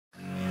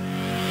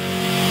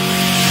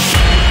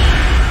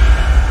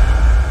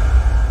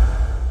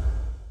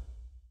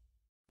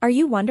Are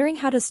you wondering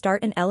how to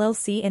start an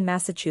LLC in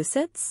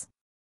Massachusetts?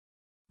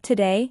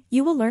 Today,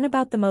 you will learn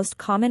about the most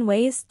common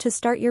ways to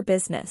start your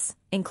business,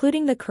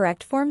 including the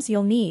correct forms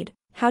you'll need,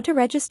 how to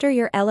register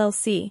your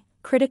LLC,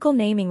 critical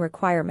naming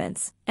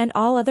requirements, and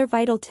all other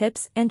vital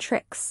tips and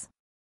tricks.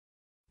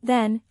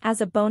 Then,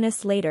 as a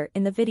bonus later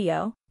in the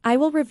video, I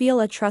will reveal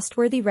a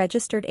trustworthy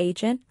registered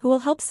agent who will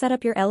help set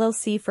up your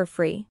LLC for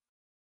free.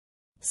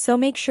 So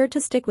make sure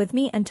to stick with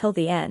me until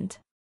the end.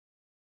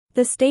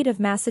 The state of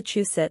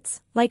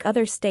Massachusetts, like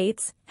other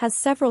states, has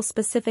several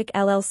specific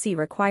LLC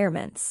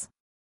requirements.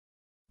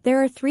 There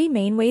are three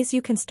main ways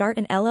you can start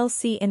an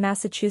LLC in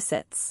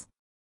Massachusetts.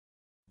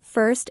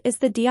 First is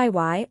the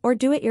DIY or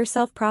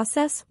do-it-yourself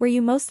process, where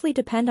you mostly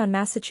depend on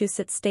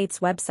Massachusetts State's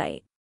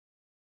website.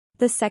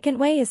 The second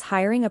way is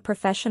hiring a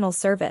professional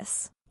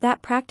service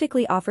that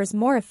practically offers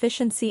more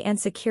efficiency and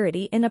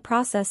security in the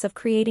process of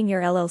creating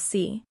your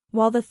LLC,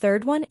 while the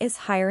third one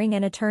is hiring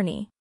an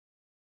attorney.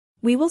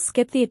 We will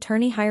skip the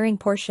attorney hiring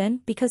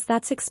portion because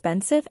that's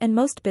expensive and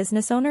most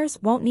business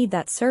owners won't need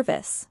that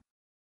service.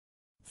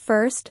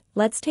 First,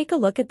 let's take a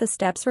look at the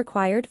steps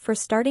required for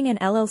starting an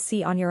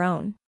LLC on your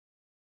own.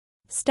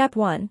 Step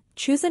 1.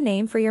 Choose a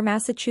name for your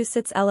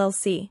Massachusetts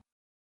LLC.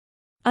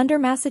 Under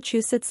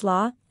Massachusetts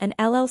law, an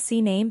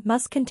LLC name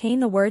must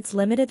contain the words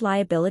Limited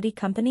Liability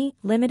Company,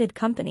 Limited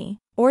Company,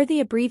 or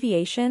the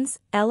abbreviations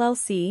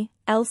LLC,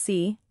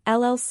 LC,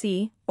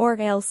 LLC, or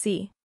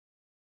ALC.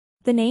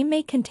 The name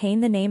may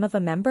contain the name of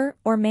a member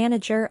or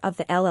manager of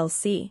the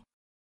LLC.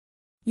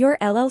 Your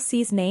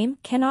LLC's name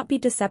cannot be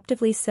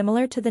deceptively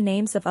similar to the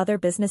names of other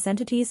business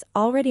entities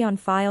already on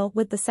file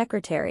with the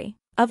Secretary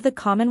of the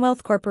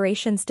Commonwealth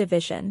Corporations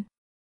Division.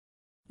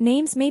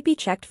 Names may be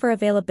checked for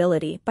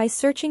availability by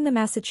searching the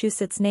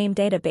Massachusetts Name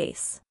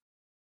Database.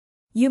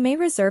 You may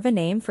reserve a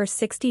name for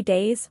 60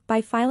 days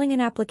by filing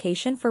an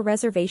application for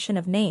reservation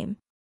of name.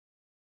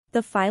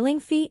 The filing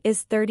fee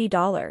is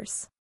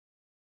 $30.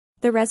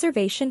 The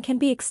reservation can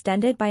be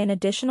extended by an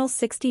additional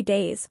 60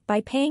 days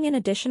by paying an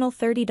additional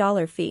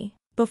 $30 fee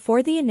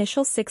before the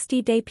initial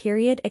 60-day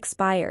period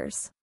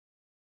expires.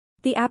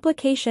 The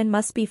application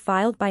must be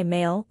filed by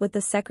mail with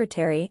the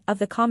Secretary of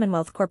the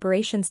Commonwealth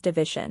Corporations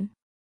Division.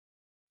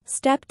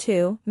 Step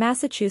 2.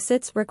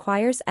 Massachusetts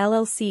requires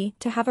LLC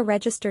to have a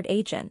registered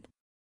agent.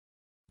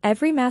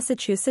 Every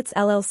Massachusetts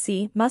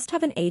LLC must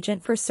have an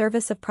agent for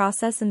service of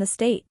process in the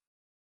state.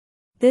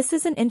 This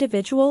is an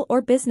individual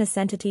or business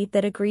entity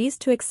that agrees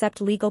to accept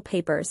legal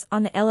papers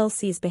on the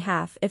LLC's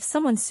behalf if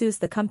someone sues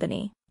the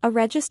company. A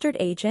registered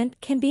agent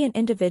can be an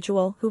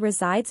individual who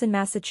resides in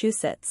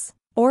Massachusetts,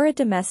 or a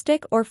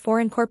domestic or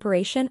foreign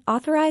corporation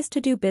authorized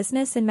to do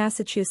business in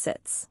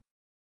Massachusetts.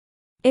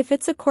 If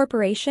it's a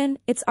corporation,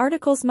 its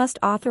articles must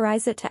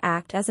authorize it to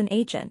act as an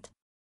agent.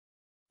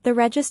 The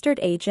registered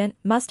agent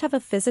must have a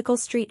physical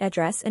street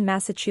address in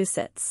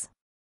Massachusetts.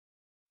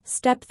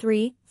 Step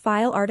 3.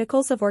 File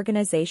Articles of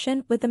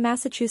Organization with the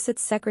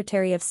Massachusetts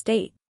Secretary of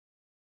State.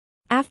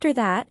 After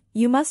that,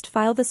 you must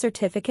file the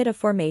Certificate of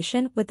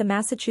Formation with the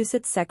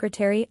Massachusetts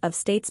Secretary of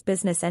State's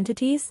Business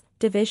Entities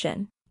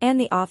Division and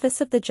the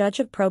Office of the Judge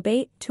of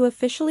Probate to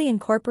officially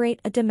incorporate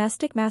a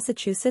domestic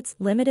Massachusetts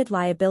limited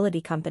liability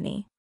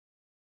company.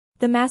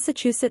 The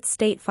Massachusetts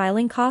state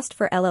filing cost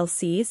for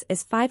LLCs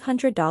is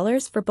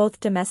 $500 for both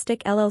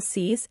domestic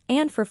LLCs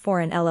and for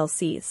foreign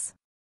LLCs.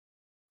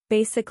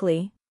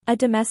 Basically, a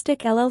domestic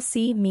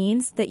LLC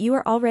means that you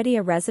are already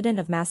a resident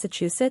of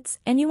Massachusetts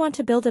and you want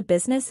to build a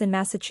business in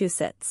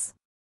Massachusetts.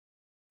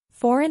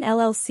 Foreign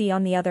LLC,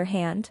 on the other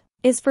hand,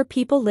 is for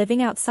people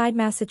living outside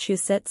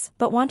Massachusetts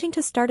but wanting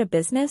to start a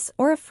business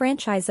or a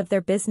franchise of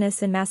their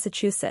business in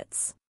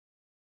Massachusetts.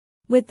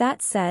 With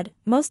that said,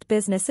 most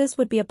businesses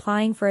would be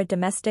applying for a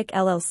domestic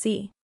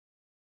LLC.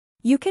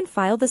 You can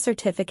file the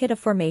Certificate of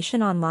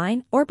Formation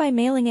online or by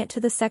mailing it to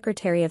the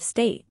Secretary of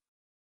State.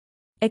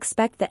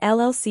 Expect the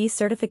LLC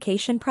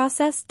certification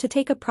process to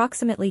take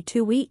approximately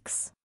 2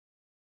 weeks.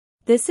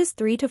 This is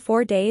 3 to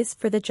 4 days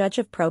for the Judge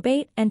of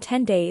Probate and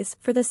 10 days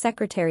for the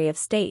Secretary of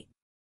State.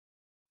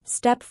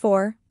 Step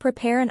 4.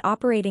 Prepare an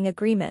operating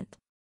agreement.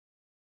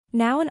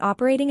 Now, an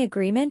operating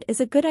agreement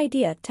is a good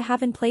idea to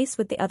have in place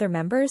with the other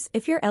members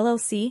if your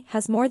LLC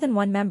has more than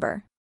one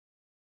member.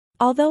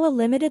 Although a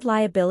limited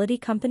liability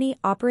company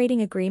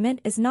operating agreement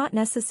is not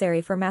necessary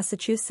for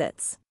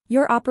Massachusetts,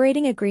 your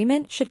operating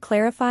agreement should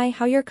clarify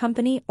how your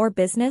company or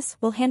business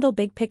will handle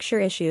big picture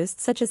issues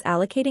such as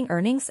allocating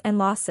earnings and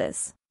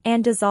losses,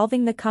 and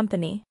dissolving the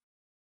company.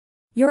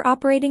 Your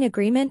operating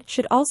agreement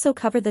should also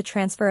cover the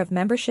transfer of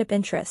membership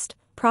interest,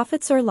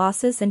 profits or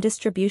losses and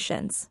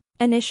distributions,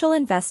 initial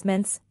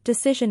investments,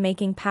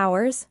 decision-making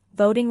powers,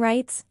 voting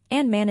rights,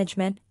 and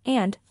management,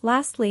 and,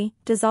 lastly,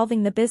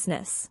 dissolving the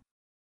business.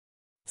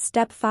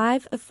 Step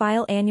 5.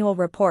 File annual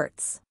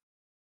reports.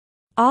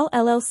 All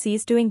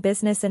LLCs doing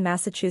business in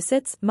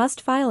Massachusetts must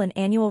file an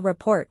annual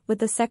report with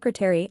the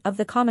Secretary of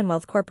the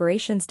Commonwealth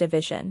Corporations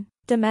Division.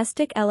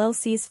 Domestic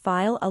LLCs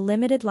file a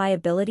limited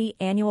liability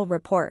annual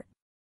report.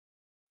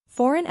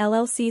 Foreign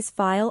LLCs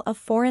file a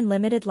foreign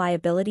limited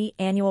liability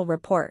annual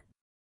report.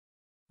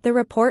 The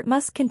report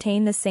must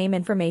contain the same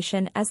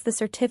information as the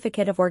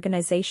certificate of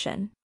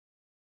organization.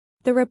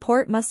 The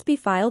report must be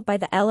filed by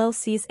the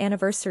LLC's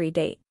anniversary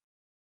date.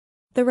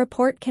 The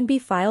report can be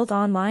filed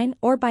online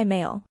or by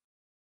mail.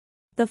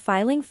 The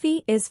filing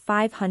fee is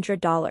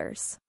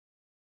 $500.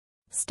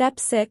 Step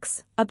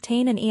 6.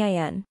 Obtain an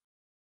EIN.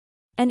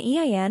 An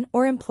EIN,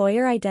 or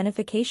Employer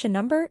Identification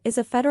Number, is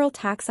a federal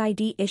tax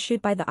ID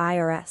issued by the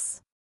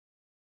IRS.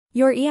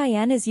 Your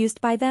EIN is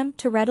used by them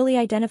to readily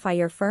identify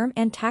your firm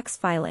and tax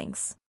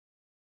filings.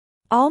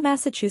 All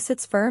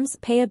Massachusetts firms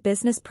pay a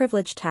business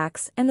privilege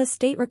tax, and the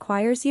state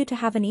requires you to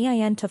have an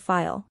EIN to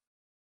file.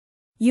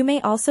 You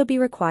may also be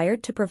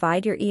required to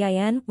provide your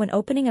EIN when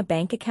opening a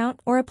bank account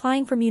or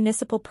applying for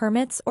municipal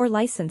permits or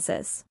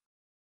licenses.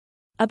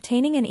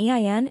 Obtaining an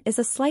EIN is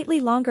a slightly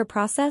longer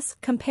process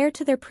compared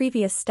to their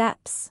previous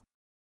steps.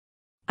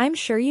 I'm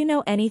sure you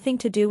know anything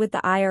to do with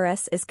the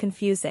IRS is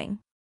confusing.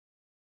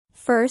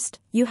 First,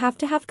 you have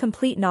to have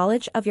complete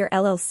knowledge of your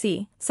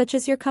LLC, such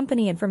as your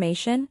company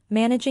information,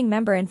 managing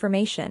member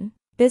information,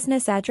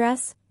 business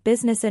address,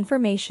 business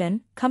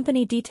information,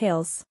 company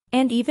details,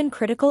 and even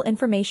critical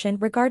information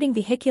regarding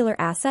vehicular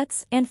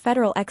assets and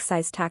federal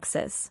excise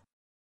taxes.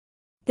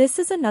 This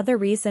is another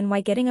reason why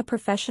getting a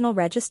professional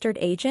registered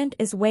agent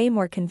is way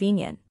more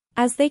convenient,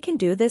 as they can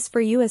do this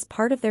for you as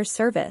part of their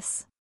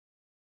service.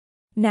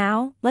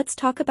 Now, let's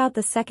talk about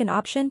the second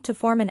option to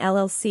form an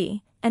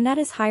LLC, and that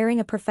is hiring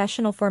a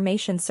professional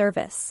formation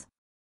service.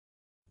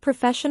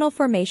 Professional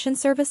formation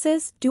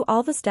services do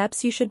all the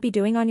steps you should be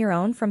doing on your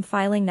own, from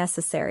filing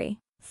necessary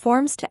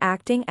forms to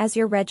acting as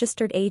your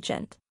registered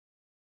agent.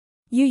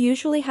 You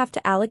usually have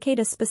to allocate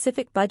a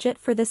specific budget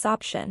for this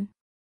option.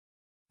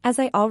 As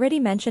I already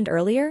mentioned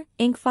earlier,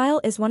 IncFile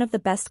is one of the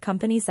best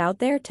companies out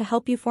there to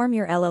help you form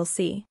your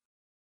LLC.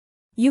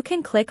 You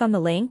can click on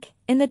the link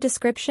in the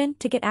description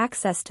to get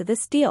access to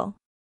this deal.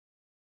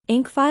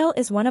 IncFile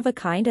is one of a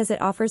kind, as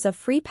it offers a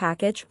free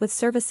package with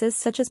services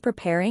such as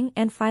preparing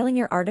and filing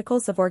your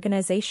articles of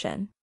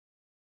organization.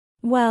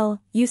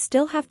 Well, you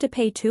still have to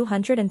pay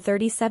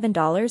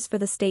 $237 for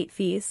the state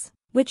fees,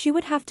 which you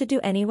would have to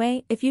do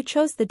anyway if you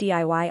chose the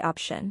DIY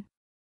option.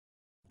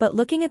 But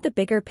looking at the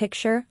bigger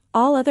picture,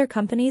 all other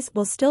companies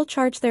will still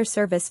charge their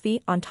service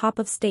fee on top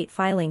of state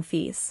filing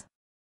fees.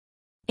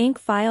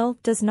 IncFile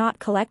does not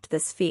collect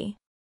this fee.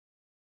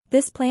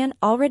 This plan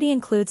already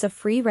includes a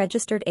free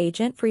registered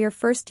agent for your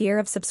first year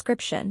of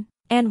subscription,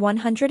 and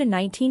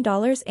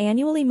 $119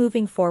 annually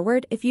moving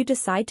forward if you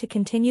decide to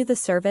continue the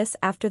service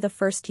after the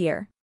first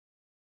year.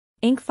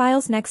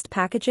 IncFile's next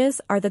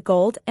packages are the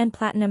Gold and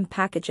Platinum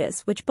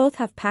packages, which both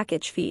have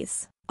package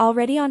fees,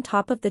 already on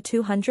top of the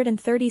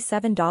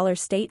 $237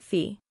 state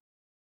fee.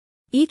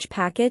 Each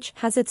package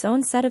has its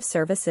own set of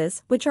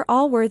services which are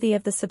all worthy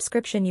of the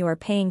subscription you are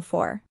paying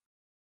for.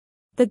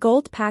 The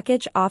Gold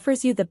package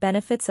offers you the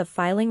benefits of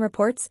filing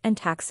reports and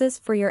taxes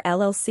for your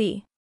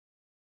LLC.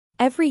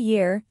 Every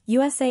year,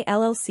 USA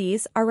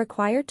LLCs are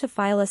required to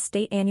file a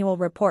state annual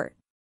report.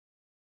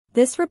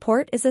 This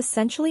report is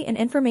essentially an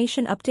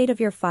information update of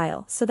your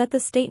file so that the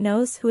state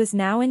knows who is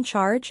now in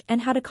charge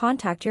and how to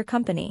contact your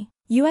company.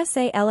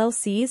 USA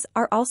LLCs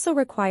are also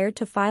required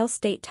to file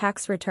state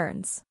tax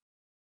returns.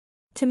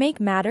 To make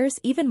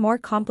matters even more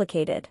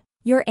complicated,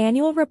 your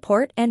annual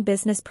report and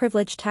business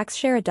privilege tax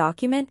share a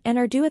document and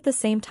are due at the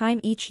same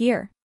time each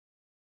year.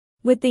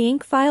 With the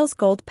IncFile's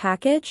Gold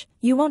package,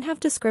 you won't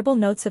have to scribble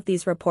notes of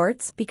these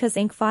reports because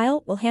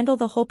IncFile will handle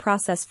the whole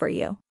process for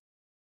you.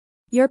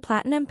 Your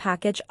Platinum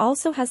package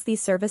also has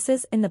these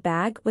services in the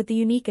bag, with the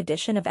unique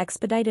addition of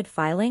expedited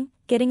filing,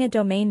 getting a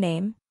domain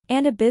name,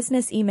 and a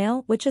business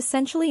email, which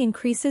essentially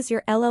increases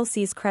your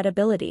LLC's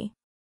credibility.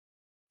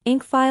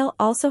 IncFile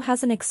also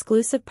has an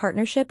exclusive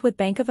partnership with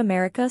Bank of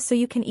America, so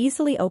you can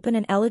easily open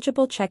an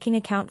eligible checking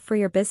account for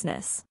your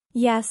business.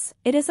 Yes,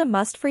 it is a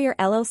must for your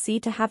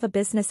LLC to have a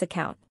business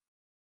account.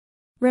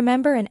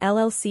 Remember, an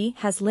LLC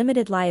has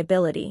limited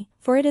liability,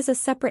 for it is a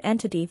separate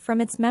entity from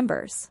its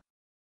members.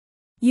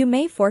 You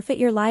may forfeit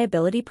your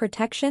liability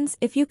protections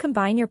if you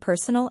combine your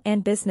personal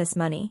and business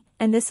money,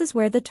 and this is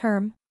where the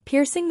term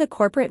piercing the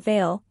corporate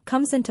veil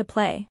comes into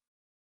play.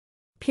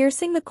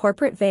 Piercing the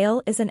corporate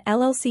veil is an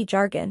LLC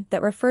jargon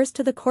that refers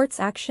to the court's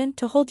action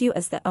to hold you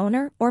as the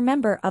owner or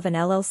member of an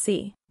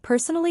LLC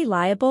personally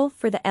liable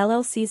for the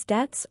LLC's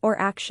debts or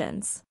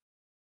actions.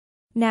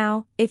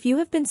 Now, if you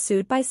have been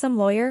sued by some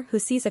lawyer who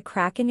sees a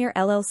crack in your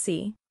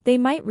LLC, they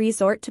might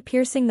resort to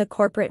piercing the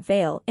corporate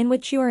veil, in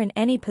which you are in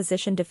any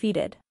position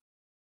defeated.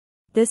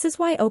 This is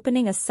why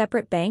opening a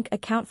separate bank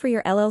account for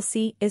your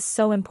LLC is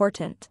so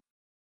important.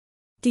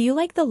 Do you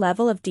like the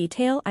level of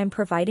detail I'm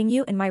providing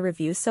you in my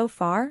review so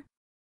far?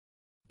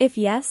 If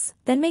yes,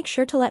 then make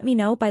sure to let me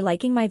know by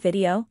liking my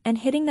video and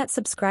hitting that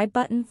subscribe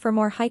button for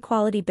more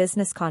high-quality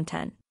business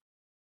content.